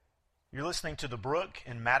You're listening to The Brook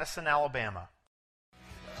in Madison, Alabama.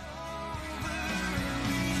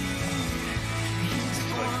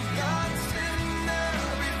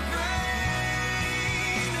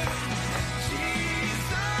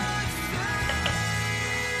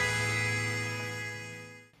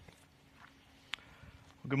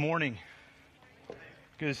 Good morning.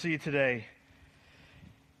 Good to see you today.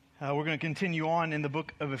 We're going to continue on in the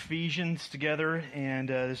book of Ephesians together, and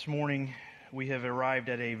this morning we have arrived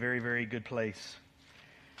at a very, very good place.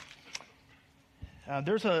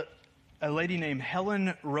 There's a lady named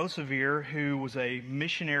Helen Roseveare who was a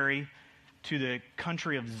missionary to the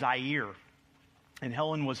country of Zaire. And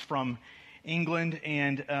Helen was from England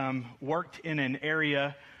and worked in an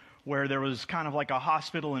area where there was kind of like a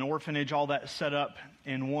hospital and orphanage, all that set up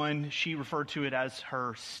in one. She referred to it as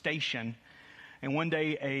her station. And one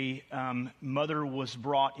day a mother was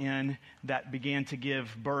brought in that began to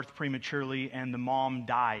give birth prematurely, and the mom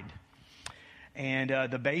died. And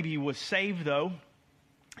the baby was saved, though,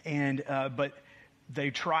 and but they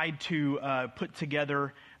tried to put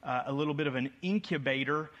together a little bit of an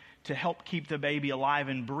incubator to help keep the baby alive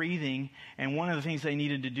and breathing. And one of the things they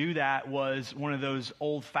needed to do that was one of those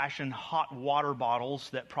old-fashioned hot water bottles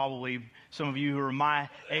that probably some of you who are my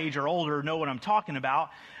age or older know what I'm talking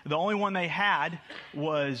about. The only one they had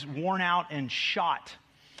was worn out and shot.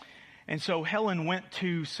 And so Helen went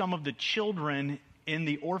to some of the children in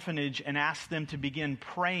the orphanage and asked them to begin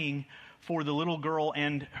praying for the little girl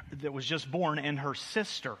that was just born and her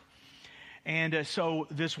sister. And so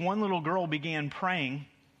this one little girl began praying.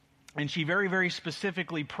 And she very, very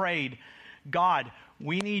specifically prayed, God,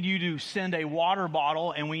 we need you to send a water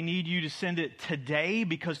bottle, and we need you to send it today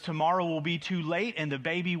because tomorrow will be too late and the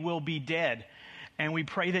baby will be dead. And we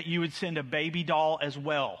pray that you would send a baby doll as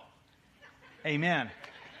well. Amen.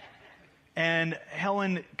 And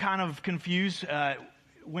Helen, kind of confused,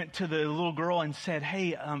 went to the little girl and said,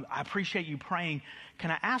 hey, I appreciate you praying. Can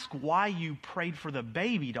I ask why you prayed for the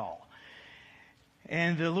baby doll?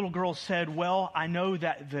 And the little girl said, well, I know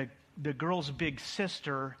that the girl's big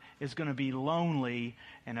sister is going to be lonely,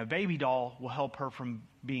 and a baby doll will help her from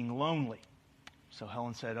being lonely. So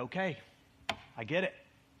Helen said, okay, I get it.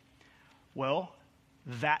 Well,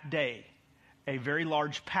 that day, a very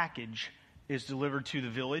large package is delivered to the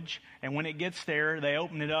village, and when it gets there, they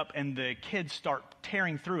open it up, and the kids start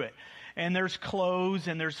tearing through it. And there's clothes,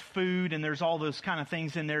 and there's food, and there's all those kind of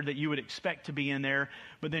things in there that you would expect to be in there.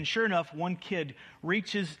 But then sure enough, one kid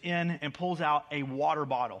reaches in and pulls out a water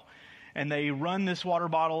bottle. And they run this water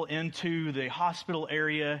bottle into the hospital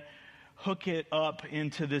area, hook it up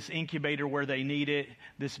into this incubator where they need it.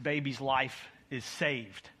 This baby's life is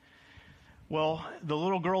saved. Well, the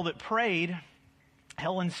little girl that prayed,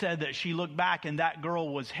 Helen said that she looked back and that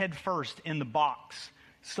girl was head first in the box.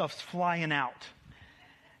 Stuff's flying out.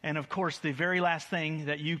 And of course, the very last thing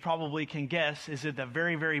that you probably can guess is at the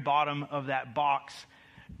very, very bottom of that box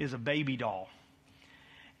is a baby doll.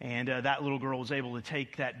 And that little girl was able to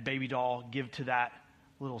take that baby doll, give to that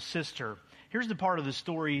little sister. Here's the part of the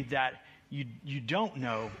story that you don't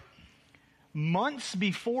know. Months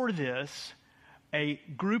before this, a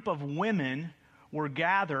group of women were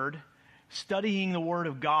gathered studying the Word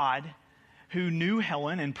of God who knew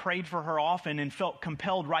Helen and prayed for her often and felt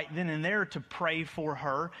compelled right then and there to pray for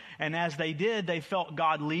her. And as they did, they felt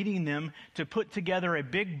God leading them to put together a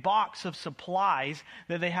big box of supplies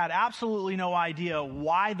that they had absolutely no idea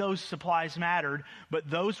why those supplies mattered, but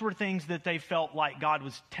those were things that they felt like God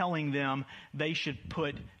was telling them they should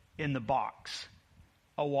put in the box.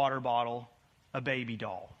 A water bottle, a baby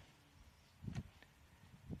doll.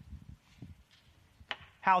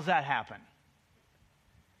 How's that happen?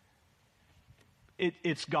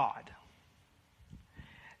 It's God.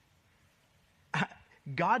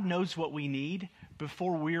 God knows what we need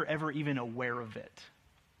before we're ever even aware of it.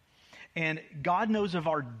 And God knows of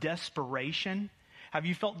our desperation. Have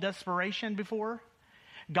you felt desperation before?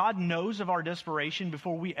 God knows of our desperation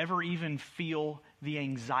before we ever even feel the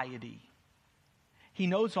anxiety. He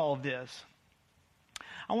knows all of this.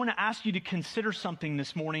 I want to ask you to consider something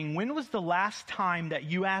this morning. When was the last time that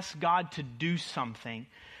you asked God to do something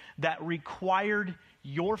that required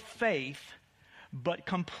your faith, but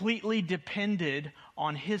completely depended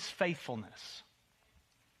on His faithfulness?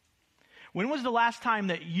 When was the last time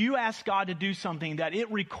that you asked God to do something that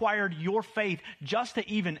it required your faith just to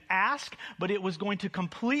even ask, but it was going to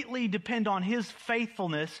completely depend on His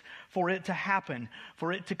faithfulness for it to happen,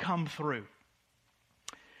 for it to come through?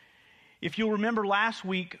 If you'll remember last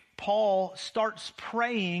week, Paul starts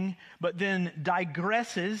praying, but then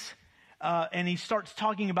digresses, and he starts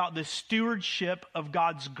talking about the stewardship of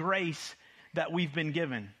God's grace that we've been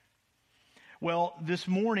given. Well, this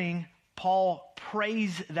morning, Paul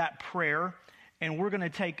prays that prayer, and we're going to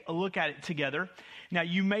take a look at it together. Now,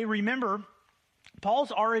 you may remember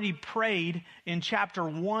Paul's already prayed in chapter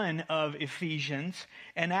 1 of Ephesians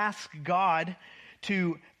and asked God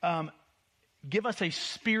to give us a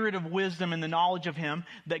spirit of wisdom and the knowledge of Him,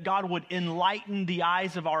 that God would enlighten the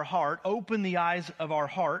eyes of our heart, open the eyes of our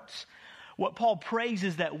hearts. What Paul prays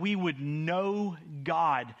is that we would know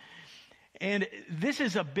God. And this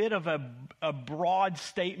is a bit of a broad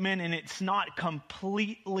statement, and it's not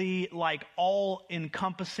completely like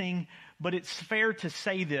all-encompassing, but it's fair to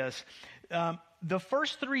say this. The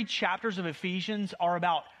first 3 chapters of Ephesians are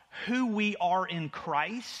about who we are in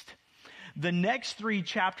Christ. The next 3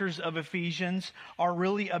 chapters of Ephesians are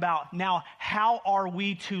really about now how are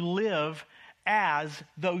we to live as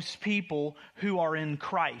those people who are in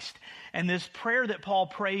Christ. And this prayer that Paul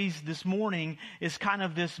prays this morning is kind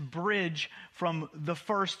of this bridge from the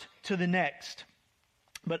first to the next.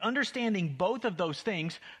 But understanding both of those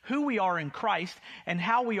things, who we are in Christ and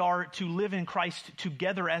how we are to live in Christ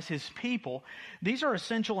together as His people, these are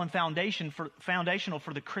essential and foundational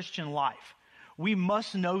for the Christian life. We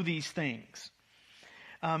must know these things.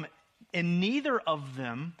 And neither of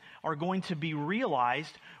them are going to be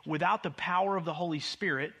realized without the power of the Holy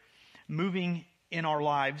Spirit moving in our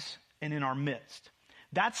lives and in our midst.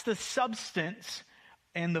 That's the substance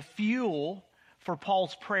and the fuel for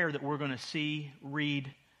Paul's prayer that we're going to see,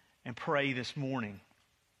 read, and pray this morning.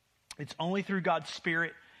 It's only through God's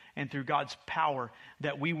Spirit and through God's power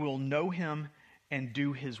that we will know Him and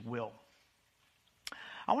do His will.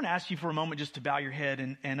 I want to ask you for a moment just to bow your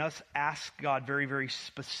head and us ask God very, very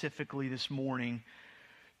specifically this morning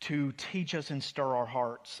to teach us and stir our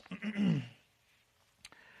hearts.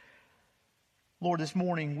 Lord, this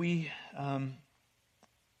morning we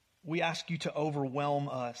ask you to overwhelm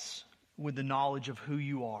us with the knowledge of who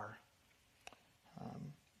you are.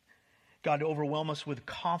 God, to overwhelm us with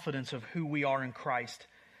confidence of who we are in Christ.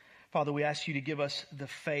 Father, we ask you to give us the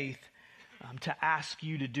faith to ask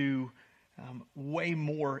you to do way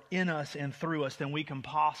more in us and through us than we can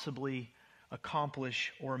possibly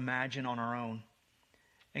accomplish or imagine on our own.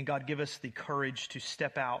 And God, give us the courage to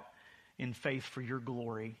step out in faith for your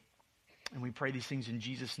glory. And we pray these things in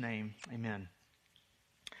Jesus' name. Amen.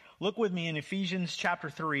 Look with me in Ephesians chapter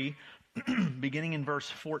 3, beginning in verse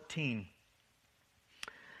 14.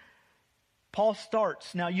 Paul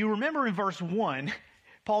starts. Now, you remember in verse 1,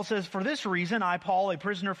 Paul says, "For this reason, I, Paul, a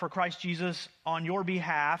prisoner for Christ Jesus, on your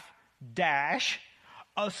behalf,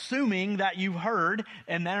 assuming that you've heard,"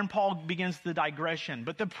 and then Paul begins the digression.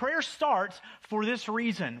 But the prayer starts, "For this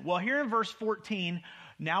reason." Well, here in verse 14,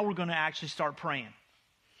 now we're going to actually start praying.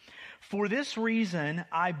 "For this reason,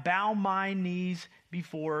 I bow my knees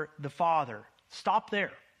before the Father." Stop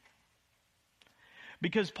there.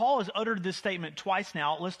 Because Paul has uttered this statement twice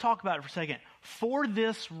now. Let's talk about it for a second. For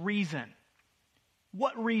this reason.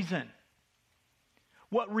 What reason?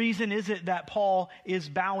 What reason is it that Paul is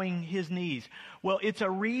bowing his knees? Well, it's a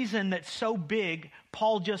reason that's so big,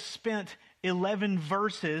 Paul just spent 11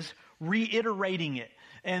 verses reiterating it.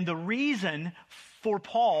 And the reason for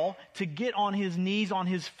Paul to get on his knees, on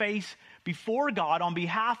his face before God on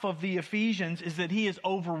behalf of the Ephesians is that he is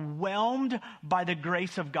overwhelmed by the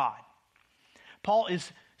grace of God. Paul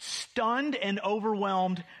is stunned and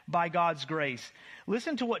overwhelmed by God's grace.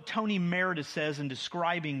 Listen to what Tony Meredith says in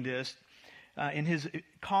describing this in his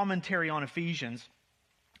commentary on Ephesians.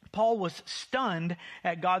 Paul was stunned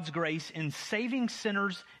at God's grace in saving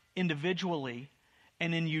sinners individually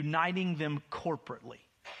and in uniting them corporately.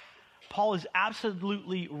 Paul is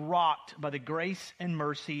absolutely rocked by the grace and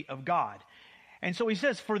mercy of God. And so he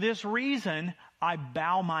says, "For this reason, I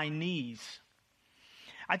bow my knees."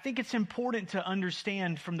 I think it's important to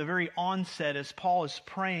understand from the very onset as Paul is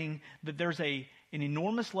praying that there's an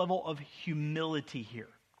enormous level of humility here.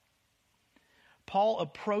 Paul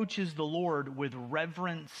approaches the Lord with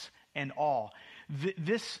reverence and awe.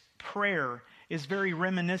 This prayer is very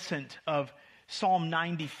reminiscent of Psalm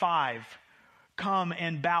 95. Come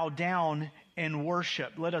and bow down and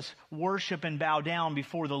worship. Let us worship and bow down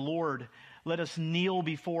before the Lord. Let us kneel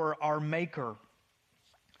before our Maker.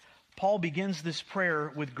 Paul begins this prayer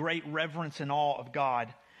with great reverence and awe of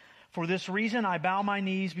God. "For this reason I bow my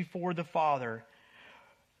knees before the Father,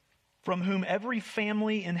 from whom every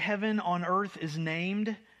family in heaven on earth is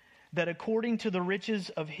named, that according to the riches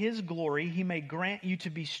of His glory He may grant you to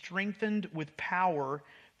be strengthened with power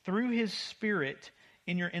through His Spirit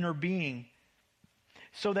in your inner being,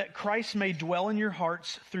 so that Christ may dwell in your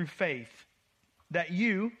hearts through faith, that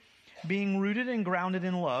you, being rooted and grounded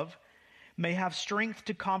in love, may have strength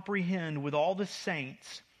to comprehend with all the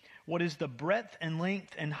saints what is the breadth and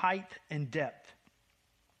length and height and depth,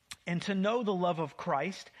 and to know the love of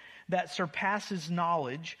Christ that surpasses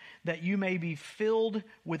knowledge, that you may be filled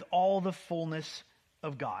with all the fullness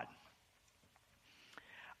of God.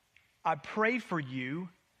 I pray for you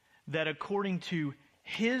that according to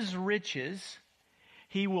His riches,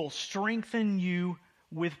 He will strengthen you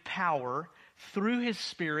with power through His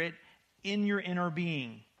Spirit in your inner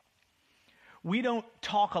being. We don't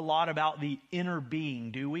talk a lot about the inner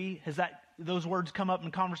being, do we? Has those words come up in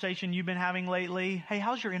conversation you've been having lately? Hey,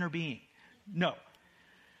 how's your inner being? No.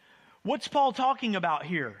 What's Paul talking about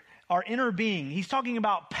here? Our inner being. He's talking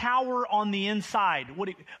about power on the inside.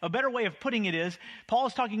 A better way of putting it is, Paul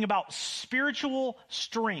is talking about spiritual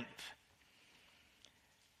strength.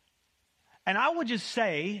 And I would just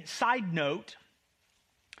say, side note,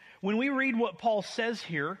 when we read what Paul says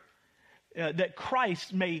here, that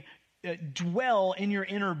Christ may dwell in your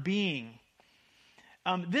inner being,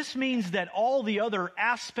 this means that all the other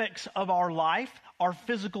aspects of our life, our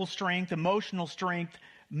physical strength, emotional strength,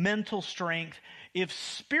 mental strength, if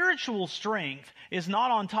spiritual strength is not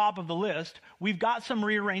on top of the list, we've got some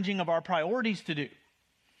rearranging of our priorities to do.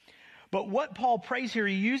 But what Paul prays here,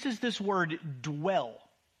 he uses this word dwell.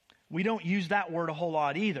 We don't use that word a whole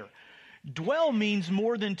lot either. Dwell means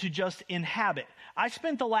more than to just inhabit. I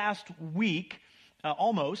spent the last week,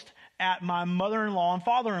 almost, at my mother-in-law and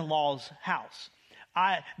father-in-law's house.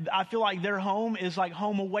 I feel like their home is like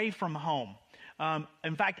home away from home.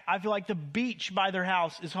 In fact, I feel like the beach by their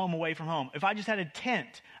house is home away from home. If I just had a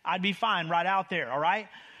tent, I'd be fine right out there, all right?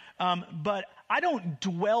 But I don't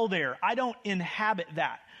dwell there. I don't inhabit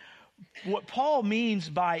that. What Paul means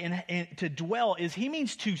by to dwell is he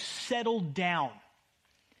means to settle down.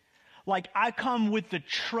 Like I come with the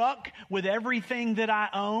truck with everything that I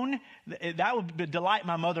own. That would delight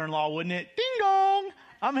my mother-in-law, wouldn't it? Ding dong,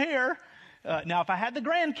 I'm here. Now, if I had the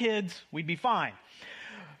grandkids, we'd be fine.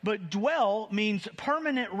 But dwell means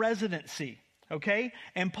permanent residency, okay?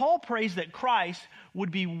 And Paul prays that Christ would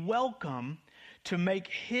be welcome to make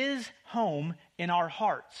His home in our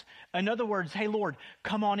hearts. In other words, hey, Lord,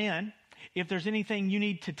 come on in. If there's anything you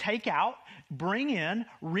need to take out, bring in,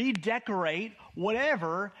 redecorate,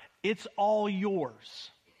 whatever, it's all yours.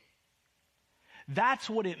 That's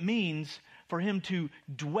what it means for Him to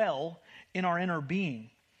dwell in our inner being.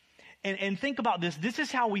 And think about this. This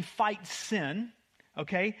is how we fight sin,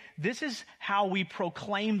 okay? This is how we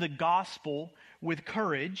proclaim the gospel with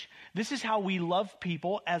courage. This is how we love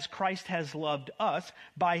people as Christ has loved us,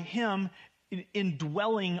 by Him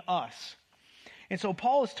indwelling us. And so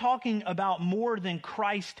Paul is talking about more than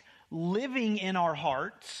Christ living in our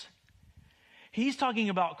hearts. He's talking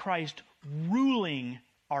about Christ ruling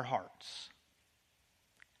our hearts.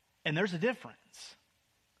 And there's a difference.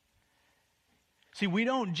 See, we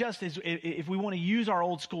don't just, if we want to use our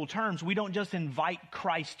old school terms, we don't just invite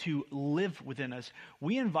Christ to live within us.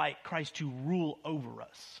 We invite Christ to rule over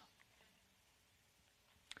us.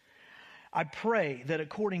 I pray that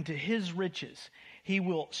according to His riches, He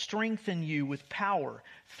will strengthen you with power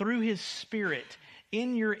through His Spirit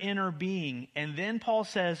in your inner being. And then Paul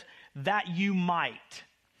says, that you might.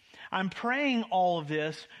 I'm praying all of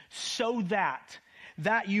this so that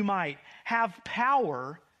you might have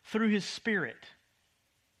power through His Spirit.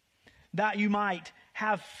 That you might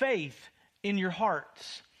have faith in your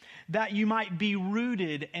hearts. That you might be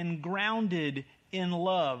rooted and grounded in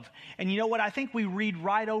love. And you know what? I think we read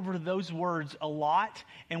right over those words a lot,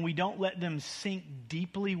 and we don't let them sink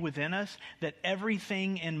deeply within us, that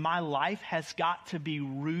everything in my life has got to be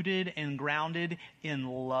rooted and grounded in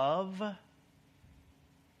love.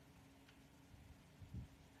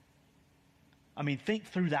 I mean, think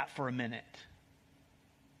through that for a minute.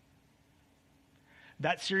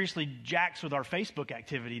 That seriously jacks with our Facebook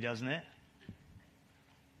activity, doesn't it?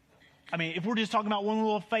 I mean, if we're just talking about one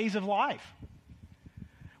little phase of life.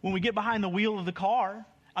 When we get behind the wheel of the car,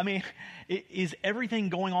 I mean, is everything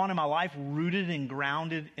going on in my life rooted and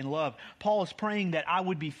grounded in love? Paul is praying that I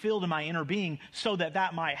would be filled in my inner being so that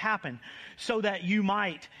that might happen. So that you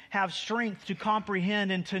might have strength to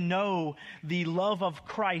comprehend and to know the love of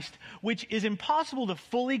Christ, which is impossible to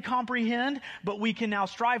fully comprehend, but we can now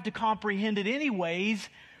strive to comprehend it anyways,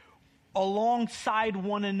 alongside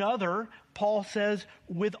one another, Paul says,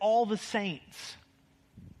 with all the saints.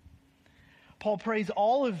 Paul prays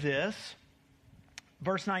all of this,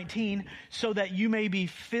 verse 19, so that you may be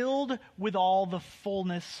filled with all the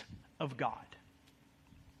fullness of God.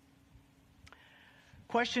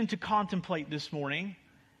 Question to contemplate this morning.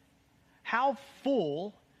 How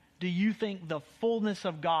full do you think the fullness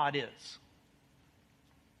of God is?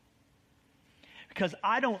 Because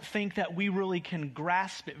I don't think that we really can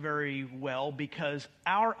grasp it very well, because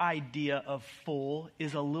our idea of full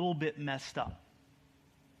is a little bit messed up.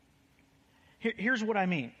 Here's what I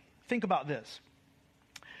mean. Think about this.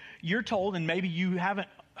 You're told, and maybe you haven't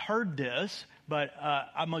heard this, but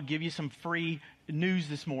I'm going to give you some free news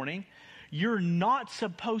this morning. You're not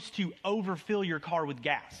supposed to overfill your car with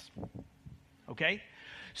gas. Okay?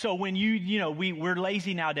 So when we're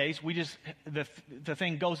lazy nowadays. We just, the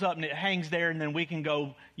thing goes up and it hangs there, and then we can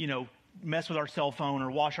go, mess with our cell phone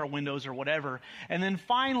or wash our windows or whatever. And then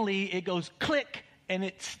finally it goes click, and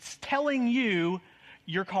it's telling you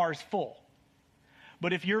your car's full.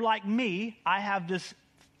 But if you're like me, I have this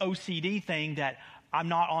OCD thing that I'm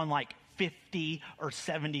not on like 50 or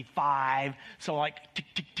 75, so like tick,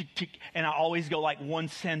 tick, tick, tick, and I always go like 1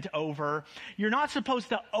 cent over. You're not supposed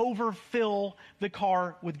to overfill the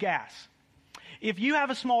car with gas. If you have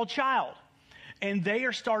a small child and they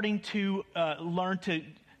are starting to learn to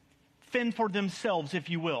fend for themselves, if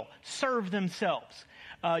you will, serve themselves,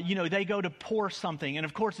 they go to pour something, and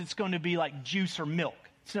of course it's going to be like juice or milk.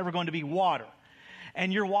 It's never going to be water.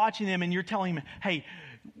 And you're watching them and you're telling them, hey,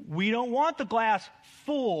 we don't want the glass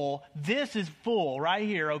full. This is full right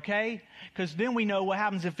here, okay? Because then we know what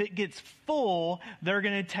happens if it gets full. They're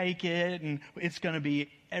going to take it and it's going to be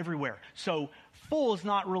everywhere. So full is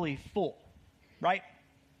not really full, right?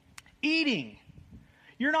 Eating.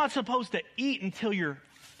 You're not supposed to eat until you're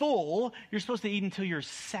full. You're supposed to eat until you're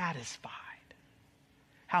satisfied.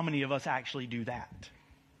 How many of us actually do that?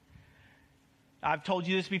 I've told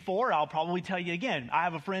you this before. I'll probably tell you again. I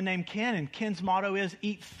have a friend named Ken, and Ken's motto is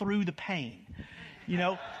eat through the pain.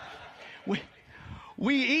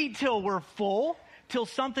 We eat till we're full, till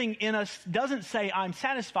something in us doesn't say I'm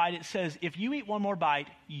satisfied. It says if you eat one more bite,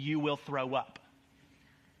 you will throw up.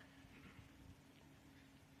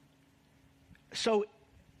 So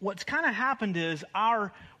what's kind of happened is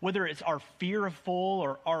whether it's our fear of full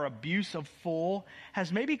or our abuse of full,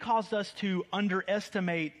 has maybe caused us to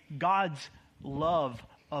underestimate God's love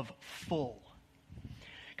of full.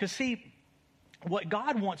 Because see, what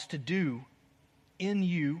God wants to do in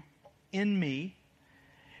you, in me,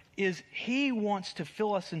 is He wants to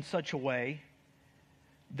fill us in such a way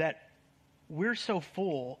that we're so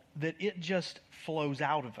full that it just flows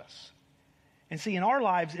out of us. And see, in our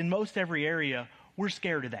lives, in most every area, we're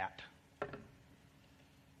scared of that.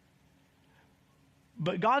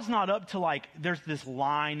 But God's not up to like, there's this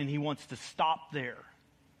line and He wants to stop there.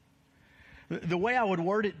 The way I would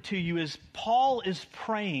word it to you is Paul is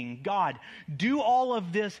praying, God, do all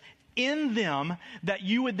of this in them that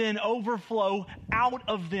you would then overflow out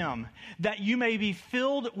of them, that you may be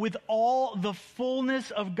filled with all the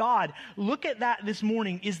fullness of God. Look at that this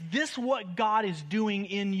morning. Is this what God is doing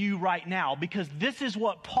in you right now? Because this is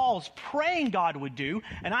what Paul's praying God would do,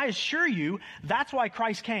 and I assure you, that's why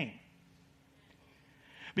Christ came.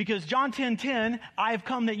 Because John 10:10, I have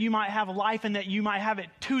come that you might have life and that you might have it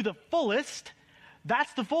to the fullest.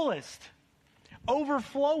 That's the fullest.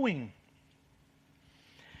 Overflowing.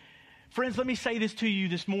 Friends, let me say this to you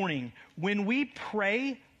this morning. When we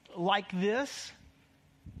pray like this,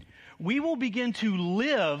 we will begin to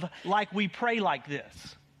live like we pray like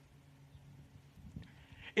this.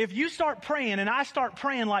 If you start praying, and I start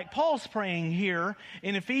praying like Paul's praying here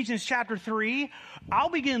in Ephesians chapter 3, I'll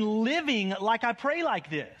begin living like I pray like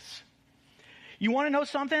this. You want to know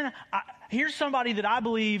something? Here's somebody that I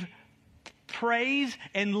believe prays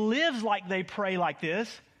and lives like they pray like this.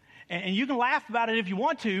 And you can laugh about it if you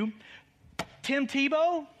want to. Tim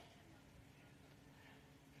Tebow,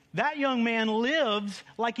 that young man lives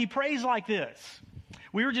like he prays like this.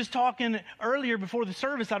 We were just talking earlier before the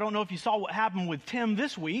service. I don't know if you saw what happened with Tim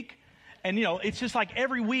this week. And, it's just like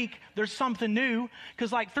every week there's something new.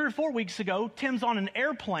 Because like 3 or 4 weeks ago, Tim's on an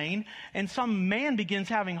airplane and some man begins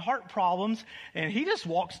having heart problems. And he just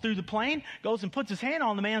walks through the plane, goes and puts his hand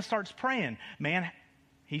on the man and starts praying. Man,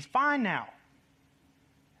 he's fine now.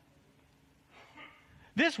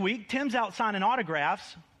 This week, Tim's out signing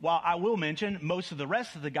autographs. While I will mention most of the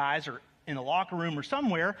rest of the guys are in the locker room or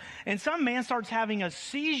somewhere, and some man starts having a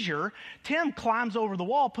seizure. Tim climbs over the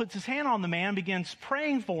wall, puts his hand on the man, begins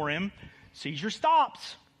praying for him. Seizure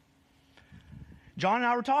stops. John and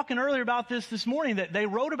I were talking earlier about this morning, that they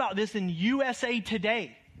wrote about this in USA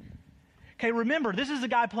Today. Okay, remember, this is a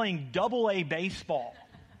guy playing Double-A baseball.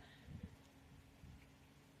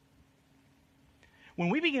 When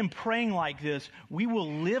we begin praying like this, we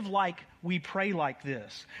will live like we pray like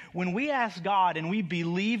this. When we ask God and we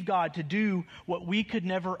believe God to do what we could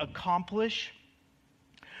never accomplish,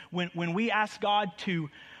 when we ask God to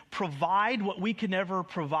provide what we could never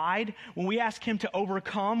provide, when we ask Him to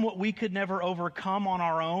overcome what we could never overcome on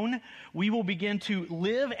our own, we will begin to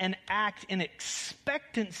live and act in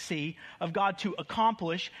expectancy of God to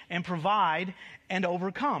accomplish and provide and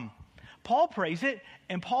overcome. Paul prays it,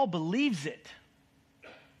 and Paul believes it.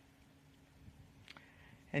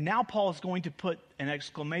 And now Paul is going to put an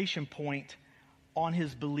exclamation point on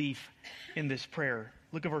his belief in this prayer.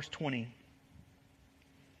 Look at verse 20.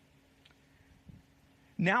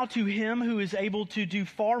 Now to him who is able to do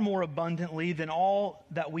far more abundantly than all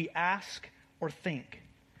that we ask or think,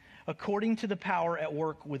 according to the power at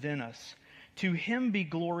work within us, to him be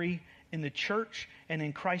glory in the church and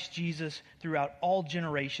in Christ Jesus throughout all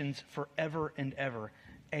generations, forever and ever.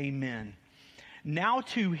 Amen. Now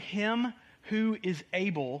to him who is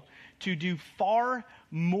able to do far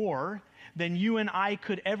more than you and I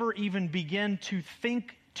could ever even begin to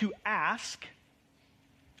think, to ask.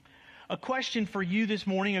 A question for you this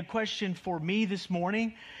morning, a question for me this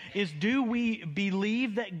morning is, do we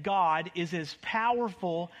believe that God is as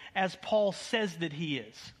powerful as Paul says that he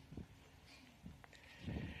is?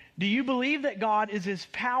 Do you believe that God is as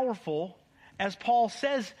powerful as Paul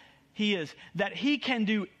says he is? That he can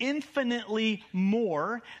do infinitely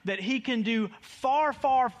more, that he can do far,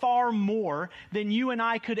 far, far more than you and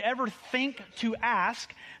I could ever think to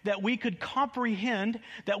ask, that we could comprehend,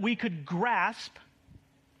 that we could grasp?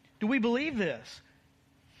 Do we believe this?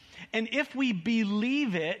 And if we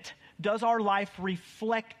believe it, does our life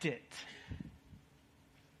reflect it?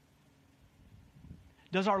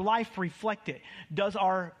 Does our life reflect it? Does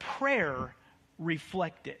our prayer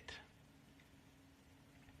reflect it?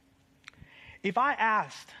 If I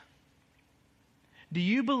asked, do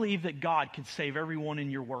you believe that God could save everyone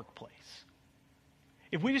in your workplace?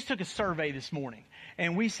 If we just took a survey this morning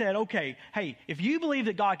and we said, okay, hey, if you believe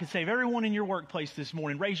that God could save everyone in your workplace this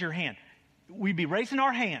morning, raise your hand. We'd be raising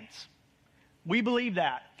our hands. We believe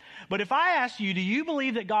that. But if I asked you, do you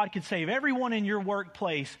believe that God could save everyone in your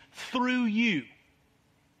workplace through you?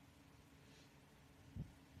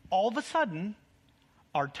 All of a sudden,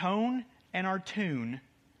 our tone and our tune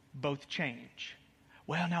both change.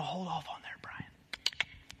 Well, now hold off on there, Brian.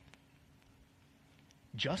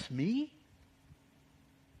 Just me?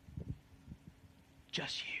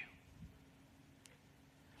 Just you.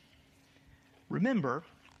 Remember,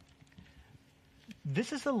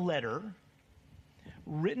 this is a letter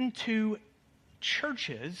written to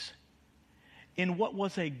churches in what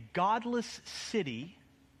was a godless city,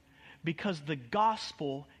 because the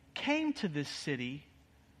gospel came to this city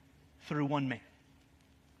through one man.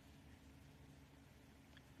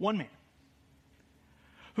 One man.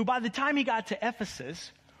 Who by the time he got to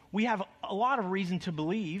Ephesus, we have a lot of reason to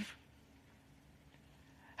believe,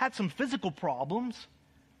 had some physical problems,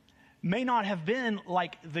 may not have been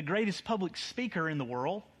like the greatest public speaker in the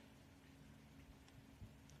world,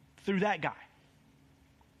 through that guy.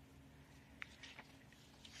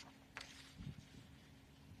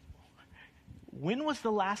 When was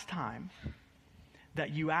the last time that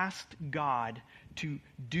you asked God to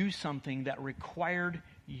do something that required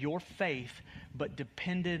your faith but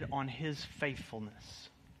depended on his faithfulness?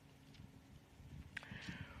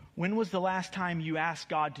 When was the last time you asked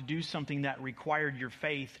God to do something that required your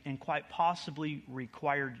faith and quite possibly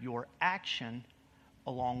required your action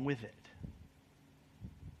along with it?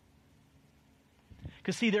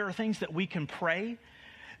 Because see, there are things that we can pray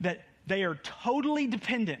that they are totally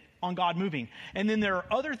dependent on God moving. And then there are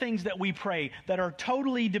other things that we pray that are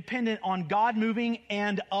totally dependent on God moving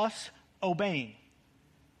and us obeying.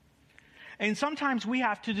 And sometimes we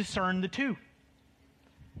have to discern the two.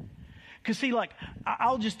 Because see, like,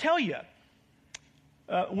 I'll just tell you,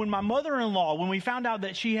 when my mother-in-law, when we found out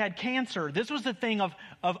that she had cancer, this was the thing of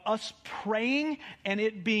us praying and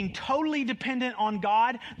it being totally dependent on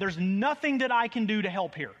God. There's nothing that I can do to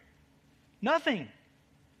help here. Nothing.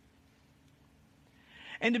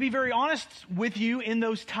 And to be very honest with you, in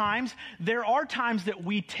those times, there are times that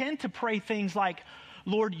we tend to pray things like,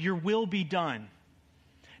 Lord, your will be done.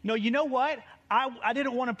 No, you know what? I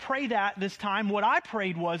didn't want to pray that this time. What I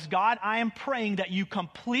prayed was, God, I am praying that you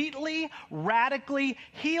completely, radically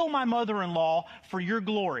heal my mother-in-law for your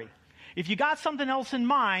glory. If you got something else in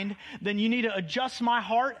mind, then you need to adjust my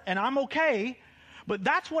heart, and I'm okay. But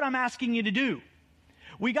that's what I'm asking you to do.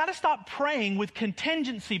 We got to stop praying with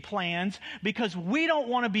contingency plans because we don't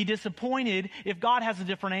want to be disappointed if God has a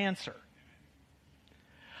different answer.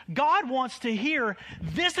 God wants to hear,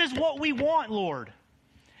 this is what we want, Lord.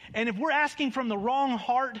 And if we're asking from the wrong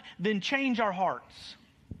heart, then change our hearts.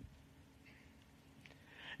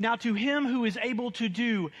 Now to him who is able to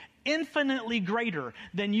do infinitely greater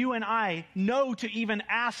than you and I know to even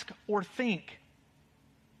ask or think.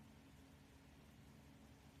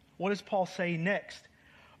 What does Paul say next?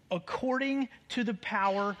 According to the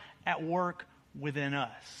power at work within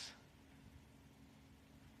us.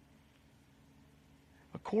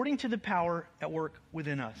 According to the power at work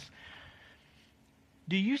within us.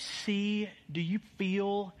 Do you see, do you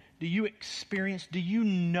feel, do you experience, do you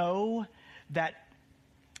know that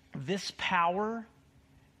this power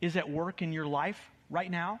is at work in your life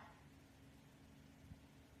right now?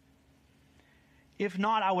 If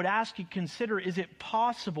not, I would ask you to consider, is it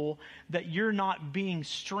possible that you're not being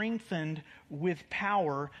strengthened with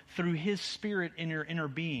power through His Spirit in your inner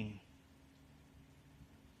being?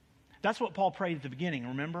 That's what Paul prayed at the beginning,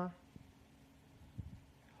 remember?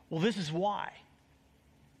 Well, this is why.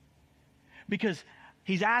 Because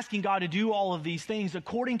he's asking God to do all of these things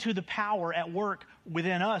according to the power at work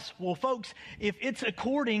within us. Well, folks, if it's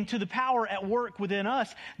according to the power at work within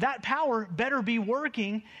us, that power better be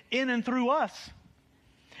working in and through us.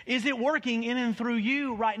 Is it working in and through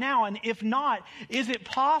you right now? And if not, is it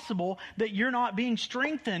possible that you're not being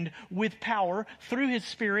strengthened with power through His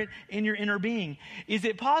Spirit in your inner being? Is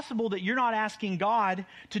it possible that you're not asking God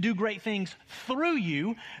to do great things through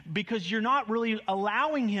you because you're not really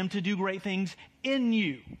allowing Him to do great things in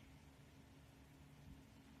you?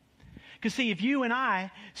 Because see, if you and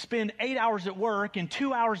I spend 8 hours at work and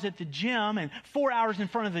 2 hours at the gym and 4 hours in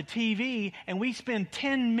front of the TV, and we spend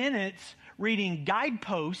 10 minutes reading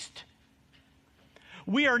guideposts,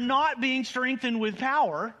 we are not being strengthened with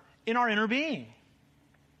power in our inner being.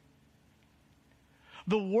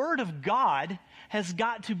 The Word of God has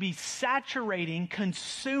got to be saturating,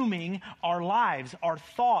 consuming our lives, our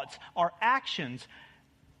thoughts, our actions,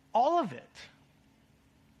 all of it.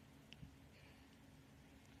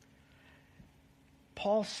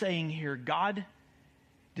 Paul's saying here, God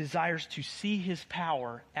desires to see His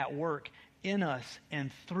power at work in us and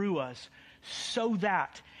through us so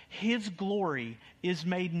that His glory is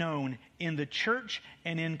made known in the church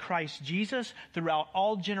and in Christ Jesus throughout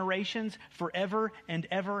all generations, forever and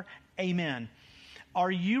ever. Amen. Are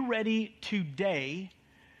you ready today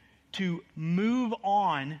to move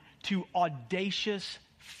on to audacious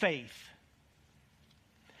faith?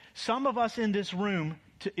 Some of us in this room,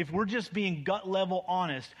 if we're just being gut level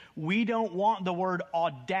honest, we don't want the word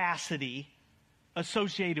audacity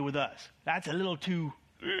associated with us. That's a little too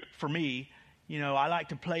for me. You know, I like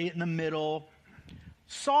to play it in the middle.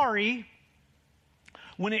 Sorry.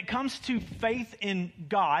 When it comes to faith in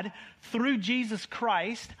God through Jesus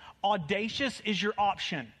Christ, audacious is your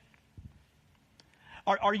option.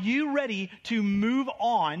 Are you ready to move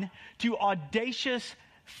on to audacious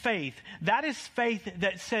faith? That is faith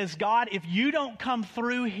that says, God, if you don't come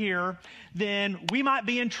through here, then we might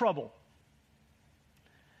be in trouble.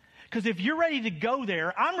 Because if you're ready to go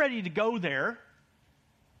there, I'm ready to go there.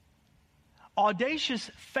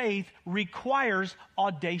 Audacious faith requires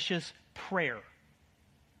audacious prayer.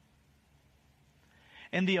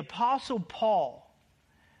 And the Apostle Paul,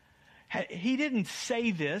 he didn't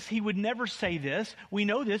say this. He would never say this. We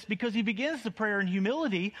know this because he begins the prayer in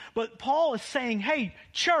humility. But Paul is saying, hey,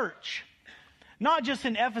 church, not just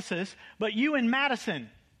in Ephesus, but you in Madison,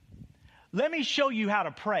 let me show you how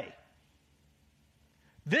to pray.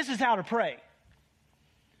 This is how to pray.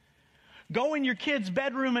 Go in your kid's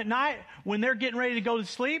bedroom at night when they're getting ready to go to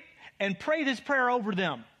sleep and pray this prayer over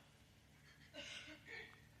them.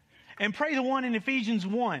 And pray the one in Ephesians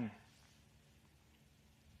 1.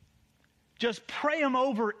 Just pray them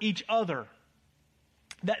over each other.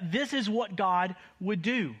 That this is what God would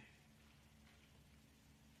do.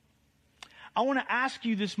 I want to ask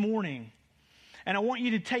you this morning, and I want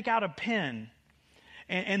you to take out a pen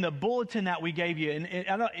and the bulletin that we gave you, and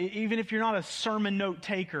even if you're not a sermon note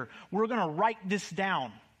taker, we're going to write this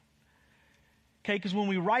down. Okay, because when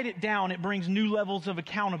we write it down, it brings new levels of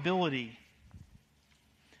accountability.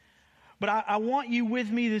 But I want you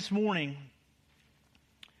with me this morning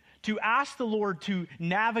to ask the Lord to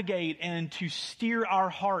navigate and to steer our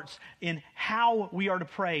hearts in how we are to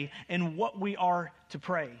pray and what we are to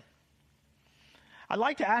pray. I'd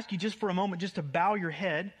like to ask you just for a moment just to bow your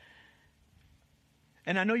head.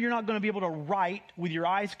 And I know you're not going to be able to write with your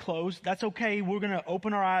eyes closed. That's okay. We're going to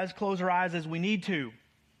open our eyes, close our eyes as we need to.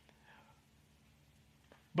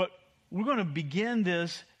 But we're going to begin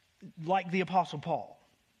this like the Apostle Paul.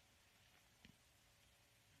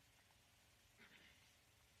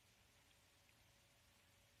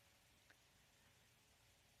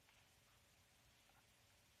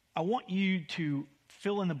 I want you to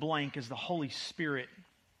fill in the blank as the Holy Spirit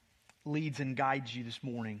leads and guides you this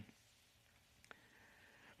morning.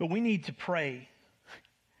 But we need to pray.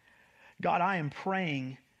 God, I am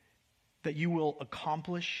praying that you will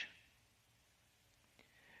accomplish.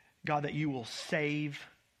 God, that you will save.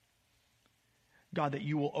 God, that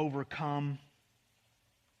you will overcome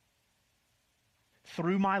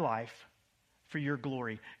through my life for your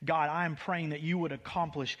glory. God, I am praying that you would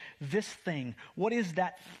accomplish this thing. What is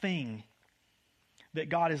that thing that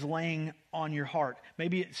God is laying on your heart.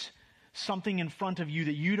 Maybe it's something in front of you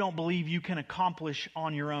that you don't believe you can accomplish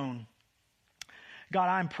on your own. God,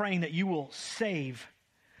 I'm praying that you will save.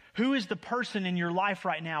 Who is the person in your life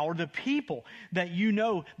right now, or the people that you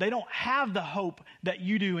know they don't have the hope that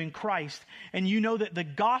you do in Christ, and you know that the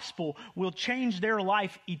gospel will change their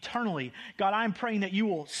life eternally? God, I'm praying that you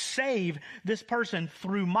will save this person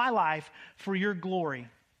through my life for your glory.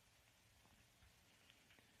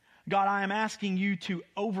 God, I am asking you to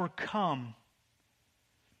overcome.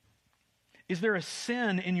 Is there a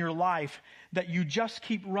sin in your life that you just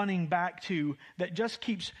keep running back to, that just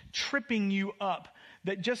keeps tripping you up,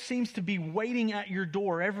 that just seems to be waiting at your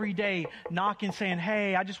door every day, knocking, saying,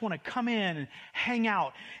 hey, I just want to come in and hang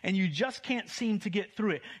out, and you just can't seem to get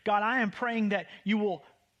through it? God, I am praying that you will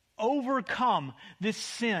overcome this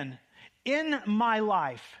sin in my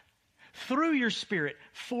life through your Spirit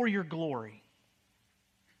for your glory.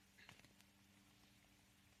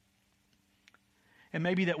 And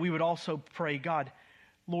maybe that we would also pray, God,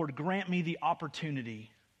 Lord, grant me the opportunity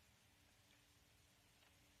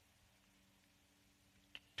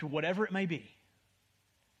to whatever it may be.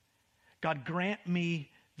 God, grant me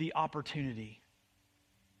the opportunity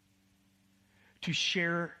to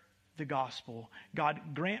share the gospel. God,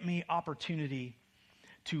 grant me opportunity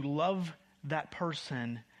to love that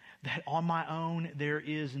person that on my own there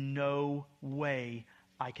is no way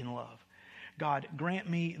I can love. God, grant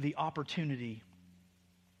me the opportunity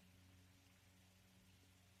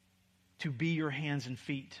to be your hands and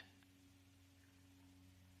feet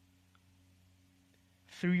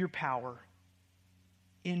through your power,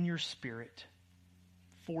 in your Spirit,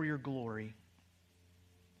 for your glory.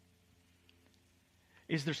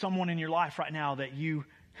 Is there someone in your life right now that you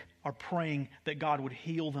are praying that God would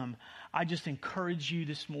heal them? I just encourage you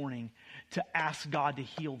this morning to ask God to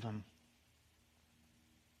heal them.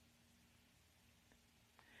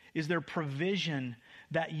 Is there provision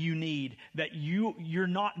that you need, that you're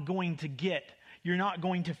not going to get, you're not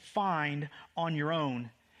going to find on your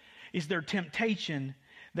own? Is there temptation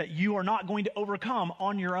that you are not going to overcome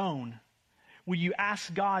on your own? Will you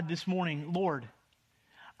ask God this morning, Lord,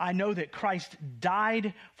 I know that Christ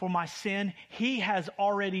died for my sin. He has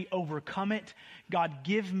already overcome it. God,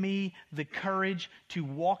 give me the courage to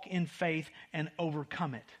walk in faith and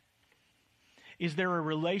overcome it. Is there a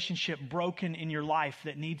relationship broken in your life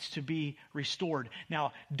that needs to be restored?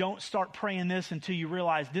 Now, don't start praying this until you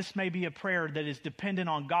realize this may be a prayer that is dependent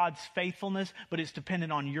on God's faithfulness, but it's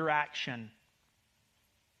dependent on your action.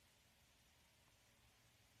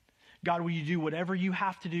 God, will you do whatever you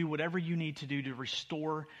have to do, whatever you need to do to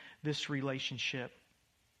restore this relationship?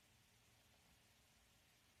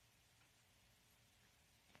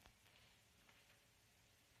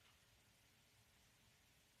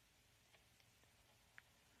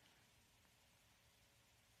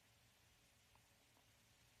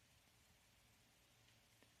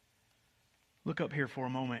 Look up here for a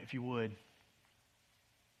moment, if you would.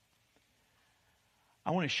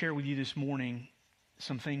 I want to share with you this morning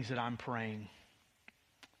some things that I'm praying.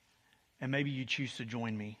 And maybe you choose to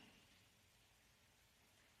join me.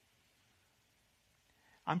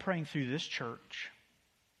 I'm praying through this church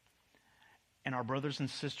and our brothers and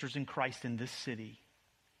sisters in Christ in this city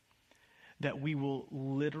that we will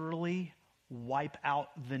literally wipe out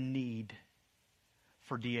the need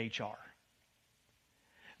for DHR.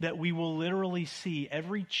 That we will literally see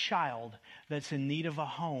every child that's in need of a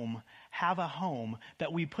home have a home,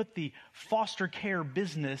 that we put the foster care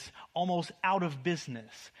business almost out of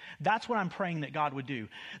business. That's what I'm praying that God would do.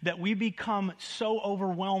 That we become so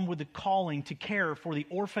overwhelmed with the calling to care for the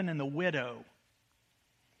orphan and the widow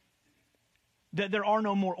that there are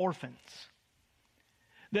no more orphans.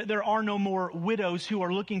 That there are no more widows who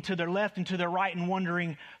are looking to their left and to their right and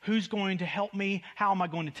wondering, who's going to help me? How am I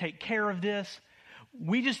going to take care of this?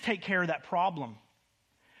 We just take care of that problem.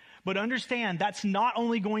 But understand, that's not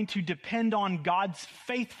only going to depend on God's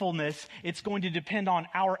faithfulness, it's going to depend on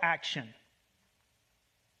our action.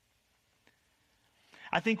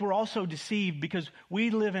 I think we're also deceived because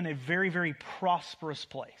we live in a very, very prosperous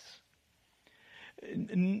place.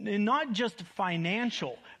 Not just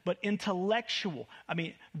financial, but intellectual. I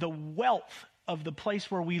mean, the wealth of the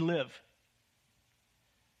place where we live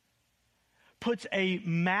puts a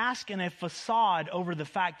mask and a facade over the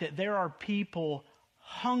fact that there are people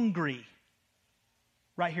hungry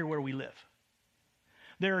right here where we live.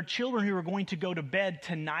 There are children who are going to go to bed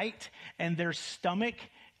tonight and their stomach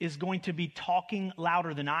is going to be talking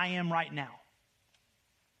louder than I am right now.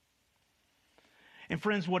 And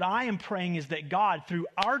friends, what I am praying is that God, through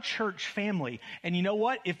our church family, and you know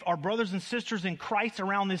what? If our brothers and sisters in Christ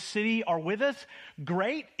around this city are with us,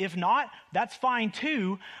 great. If not, that's fine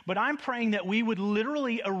too. But I'm praying that we would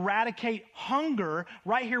literally eradicate hunger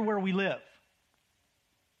right here where we live.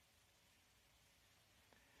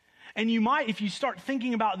 And you might, if you start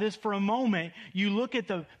thinking about this for a moment, you look at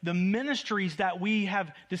the ministries that we have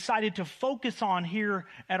decided to focus on here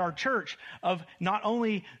at our church of not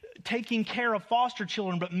only taking care of foster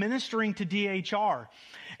children, but ministering to DHR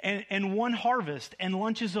and One Harvest and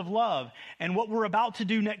Lunches of Love and what we're about to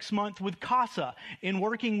do next month with CASA in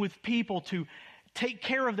working with people to take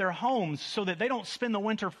care of their homes so that they don't spend the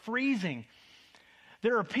winter freezing.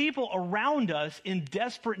 There are people around us in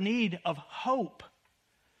desperate need of hope.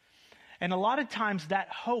 And a lot of times that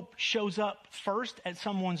hope shows up first at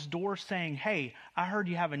someone's door saying, hey, I heard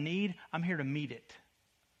you have a need. I'm here to meet it.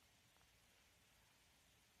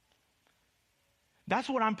 That's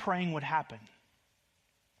what I'm praying would happen.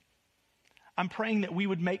 I'm praying that we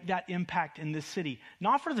would make that impact in this city,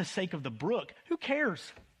 not for the sake of the brook. Who cares?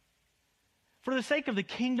 For the sake of the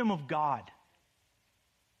kingdom of God.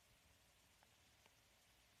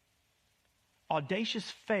 Audacious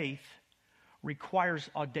faith requires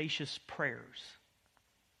audacious prayers.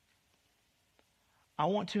 I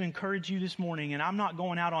want to encourage you this morning, and I'm not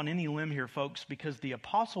going out on any limb here, folks, because the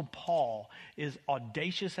Apostle Paul is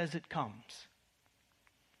audacious as it comes.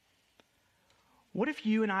 What if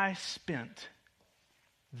you and I spent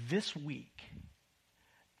this week,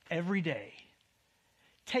 every day,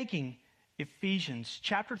 taking Ephesians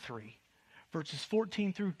chapter 3, verses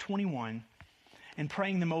 14 through 21, and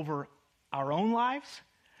praying them over our own lives,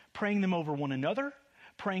 praying them over one another,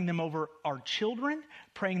 praying them over our children,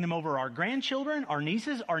 praying them over our grandchildren, our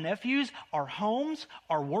nieces, our nephews, our homes,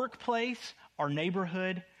 our workplace, our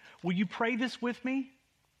neighborhood. Will you pray this with me?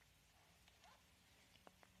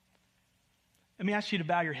 Let me ask you to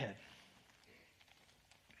bow your head.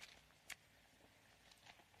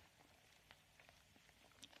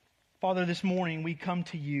 Father, this morning we come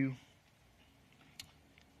to you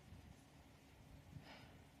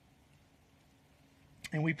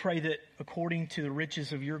and we pray that according to the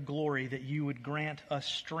riches of your glory that you would grant us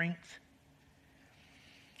strength.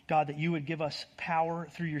 God, that you would give us power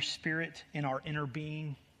through your Spirit in our inner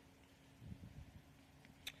being,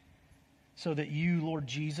 so that you, Lord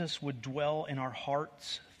Jesus, would dwell in our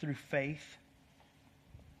hearts through faith.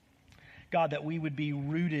 God, that we would be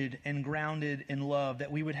rooted and grounded in love,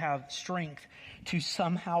 that we would have strength to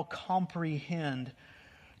somehow comprehend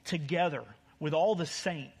together with all the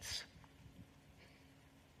saints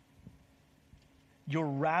your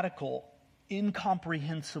radical,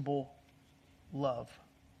 incomprehensible love.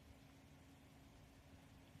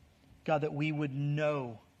 God, that we would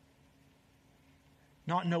know,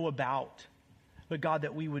 not know about, but God,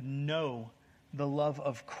 that we would know the love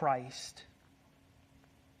of Christ,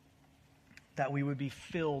 that we would be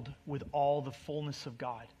filled with all the fullness of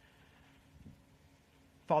God.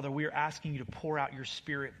 Father, we are asking you to pour out your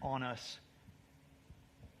Spirit on us.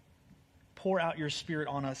 Pour out your Spirit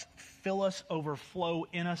on us. Fill us, overflow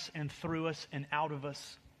in us and through us and out of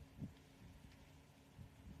us.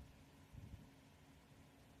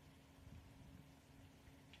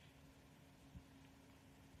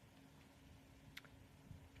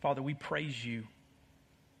 Father, we praise you.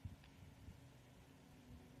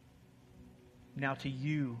 Now to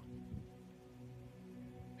you,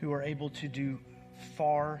 who are able to do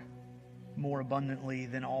far more abundantly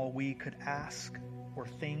than all we could ask or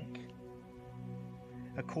think,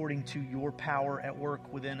 according to your power at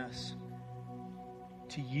work within us.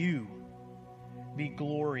 To you be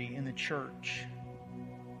glory in the church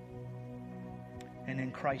and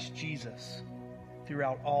in Christ Jesus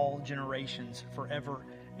throughout all generations, forever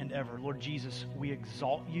and ever. Lord Jesus, we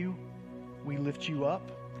exalt you, we lift you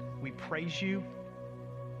up, we praise you.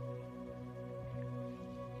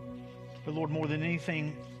 But Lord, more than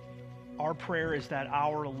anything, our prayer is that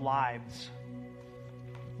our lives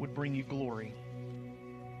would bring you glory.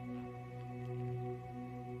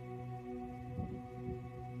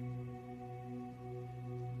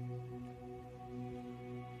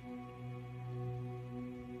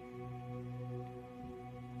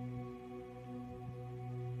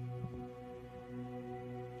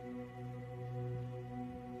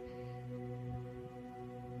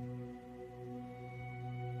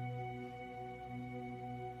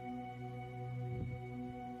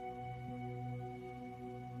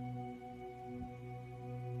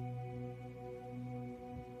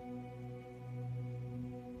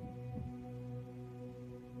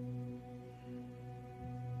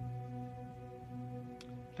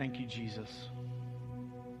 Thank you, Jesus.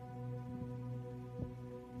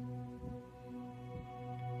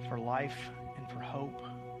 for life and for hope,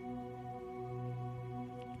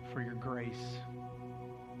 for your grace.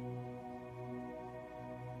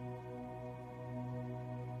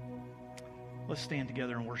 Let's stand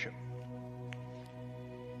together and worship.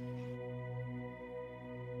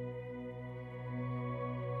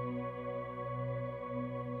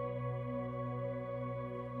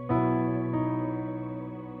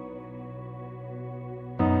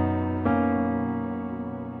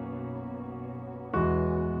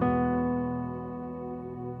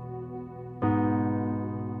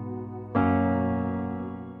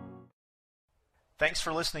 Thanks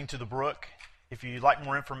for listening to The Brook. If you'd like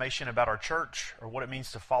more information about our church or what it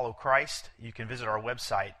means to follow Christ, you can visit our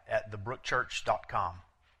website at thebrookchurch.com.